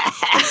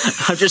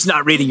 I'm just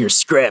not reading your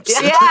scripts.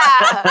 Yeah,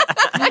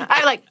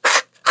 I like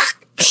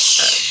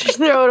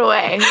throw it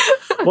away.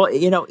 Well,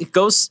 it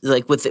goes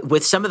like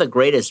with some of the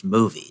greatest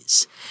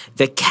movies,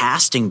 the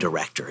casting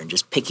director and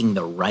just picking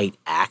the right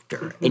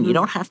actor. And you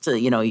don't have to,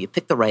 you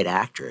pick the right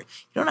actor. You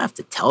don't have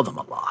to tell them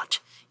a lot.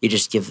 You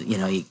just give,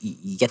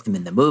 you get them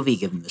in the movie,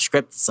 give them the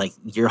script. It's like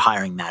you're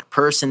hiring that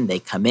person. They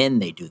come in,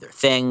 they do their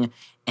thing,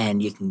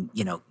 and you can,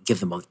 give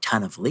them a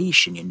ton of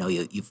leash, and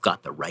you've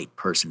got the right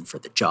person for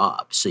the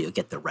job, so you'll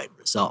get the right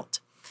result.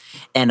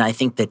 And I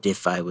think that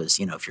if I was,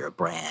 if you're a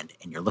brand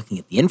and you're looking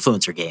at the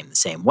influencer game the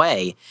same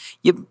way,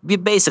 you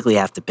basically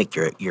have to pick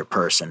your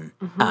person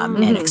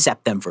and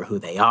accept them for who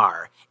they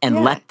are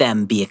and let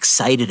them be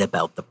excited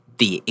about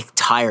the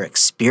entire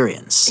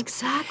experience.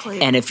 Exactly.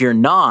 And if you're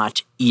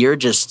not, you're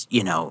just,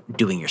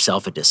 doing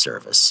yourself a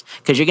disservice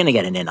because you're going to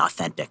get an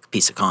inauthentic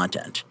piece of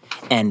content.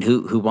 And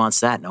who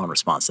wants that? No one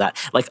responds to that.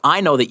 Like, I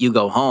know that you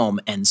go home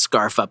and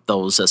scarf up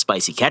those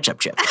spicy ketchup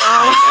chips.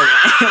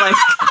 Like,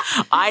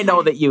 I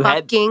know that you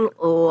had... Fucking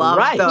love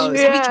Right. those.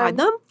 Yeah. Have you tried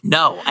them?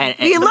 No.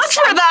 You looked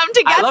for them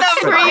to get I looked them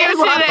for them. you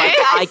today.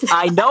 But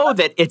I know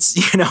that it's,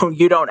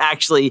 you don't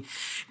actually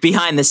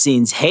behind the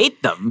scenes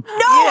hate them.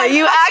 Yeah,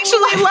 you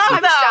actually love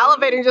I'm them.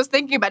 salivating just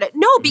thinking about it.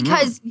 No,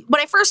 because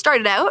when I first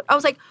started out, I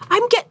was like,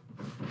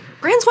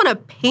 brands want to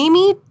pay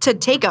me to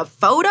take a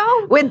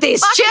photo With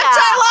these Fuck chips yeah.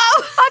 I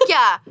love. Fuck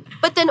yeah.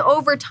 But then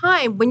over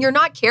time, when you're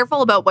not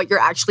careful about what you're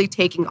actually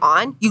taking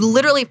on, you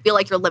literally feel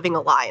like you're living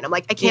a lie. And I'm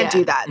like, I can't Yeah,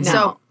 do that. no.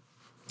 So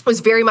it was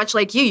very much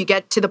like you. You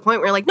get to the point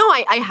where you're like, no,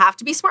 I have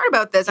to be smart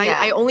about this. Yeah.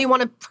 I only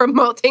want to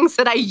promote things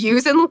that I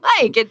use and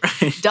like.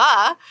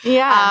 Duh.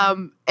 Yeah.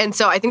 And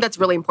so I think that's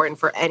really important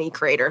for any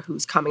creator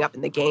who's coming up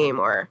in the game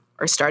or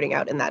starting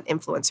out in that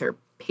influencer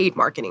paid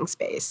marketing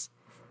space.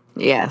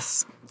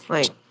 Yes.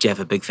 Like, Do you have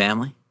a big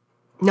family?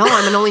 no,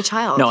 I'm an only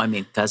child. No, I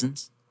mean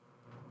cousins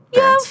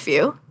yeah, a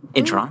few.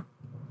 in Toronto.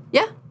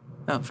 Yeah.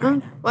 Oh, very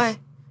nice. Why?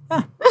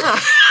 Threw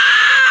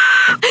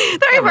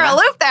you for a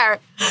loop there.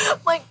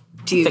 Like,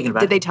 Thinking about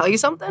did it. they tell you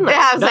something?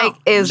 Yeah, I was No, like,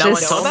 is no one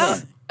this told me about?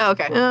 anything. Oh,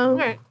 okay. No. All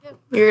right. Yeah.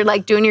 You're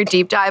like doing your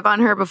deep dive on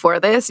her before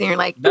this, and you're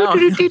like, No.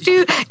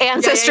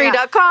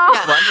 Ancestry.com.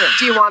 Yeah. Wondering.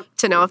 Do you want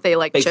to know if they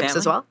like Big chips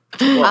as family?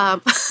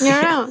 well? You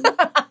don't know.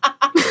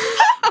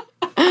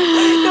 No,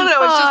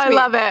 it's Oh, just I me.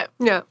 love it.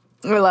 Yeah.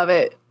 I love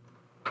it.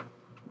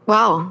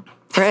 Wow,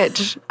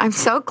 Bridge, I'm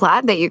so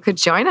glad that you could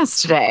join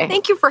us today.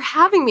 Thank you for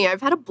having me.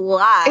 I've had a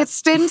blast.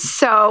 It's been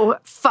so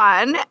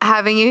fun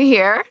having you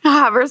here,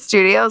 Hover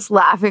Studios,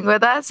 laughing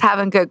with us,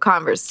 having good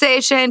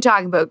conversation,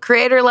 talking about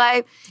creator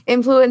life,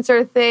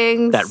 influencer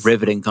things. That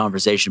riveting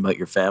conversation about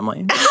your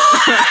family.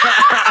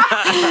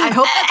 I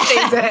hope that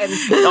stays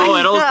in. Oh,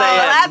 it'll stay in.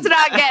 That's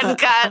not getting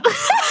cut.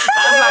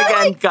 That's not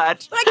getting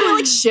cut. I can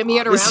like shimmy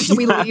it around so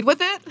we lead with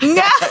it.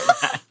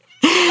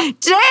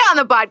 Today on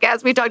the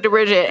podcast, we talked to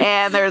Brigitte,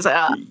 and there's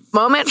a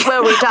moment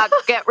where we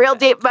get real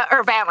deep about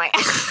her family.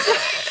 You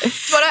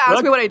want to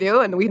ask me what I do,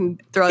 and we can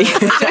throw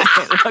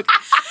it. Look,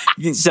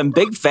 some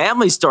big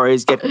family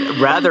stories get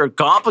rather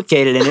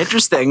complicated and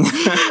interesting.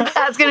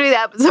 That's going to be the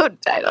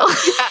episode title.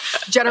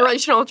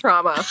 Generational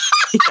trauma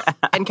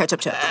and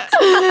ketchup chips.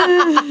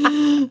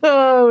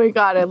 Oh my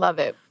God, I love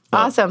it.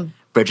 Awesome.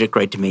 Brigitte,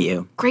 great to meet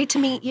you. Great to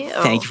meet you.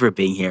 Thank you for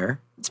being here.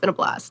 It's been a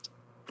blast.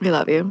 We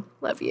love you.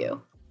 Love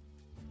you.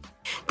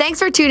 Thanks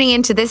for tuning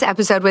in to this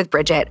episode with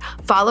Brigitte.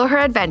 Follow her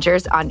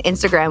adventures on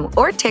Instagram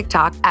or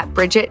TikTok at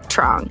Brigitte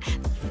Truong.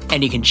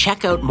 And you can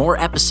check out more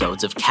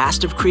episodes of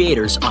Cast of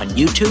Creators on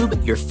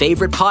YouTube, your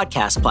favorite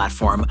podcast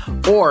platform,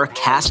 or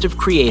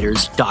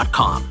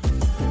castofcreators.com.